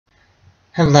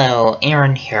Hello,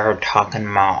 Aaron here talking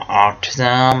about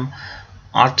autism.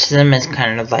 Autism is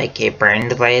kind of like a brain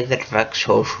delay that affects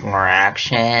social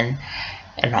interaction,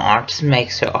 and autism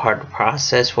makes it hard to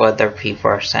process what other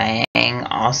people are saying.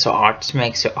 Also, autism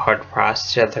makes it hard to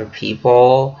process other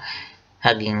people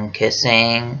hugging and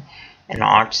kissing, and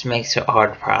autism makes it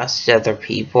hard to process other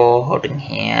people holding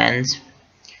hands.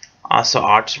 Also,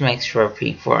 autism makes sure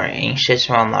people are anxious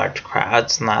around large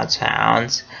crowds and loud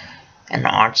sounds. And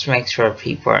autism makes sure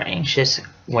people are anxious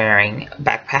wearing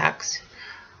backpacks.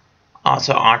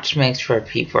 Also, autism makes sure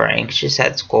people are anxious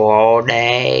at school all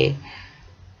day.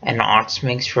 And autism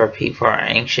makes sure people are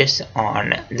anxious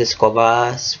on the school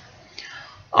bus.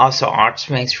 Also, autism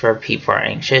makes sure people are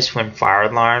anxious when fire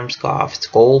alarms go off at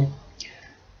school.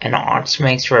 And autism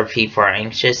makes sure people are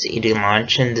anxious eating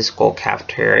lunch in the school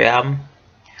cafeteria.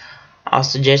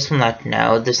 Also, just to let you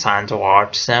know, the signs of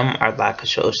autism are lack of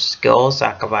social skills,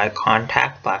 lack of eye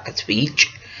contact, lack of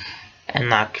speech, and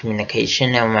lack of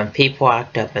communication. And when people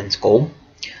act up in school,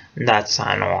 that's a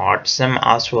sign of autism.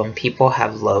 Also, when people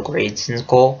have low grades in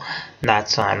school,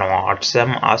 that's a sign of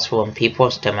autism. Also, when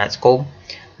people stim at school,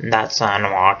 that's a sign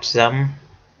of autism.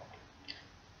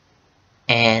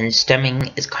 And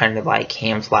stimming is kind of like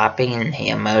hand flapping and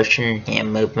hand motion,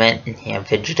 hand movement, and hand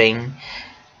fidgeting.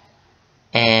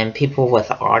 And people with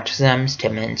autism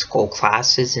stim in school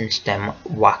classes and stim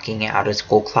walking out of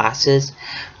school classes.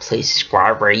 Please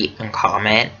subscribe, rate, and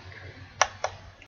comment.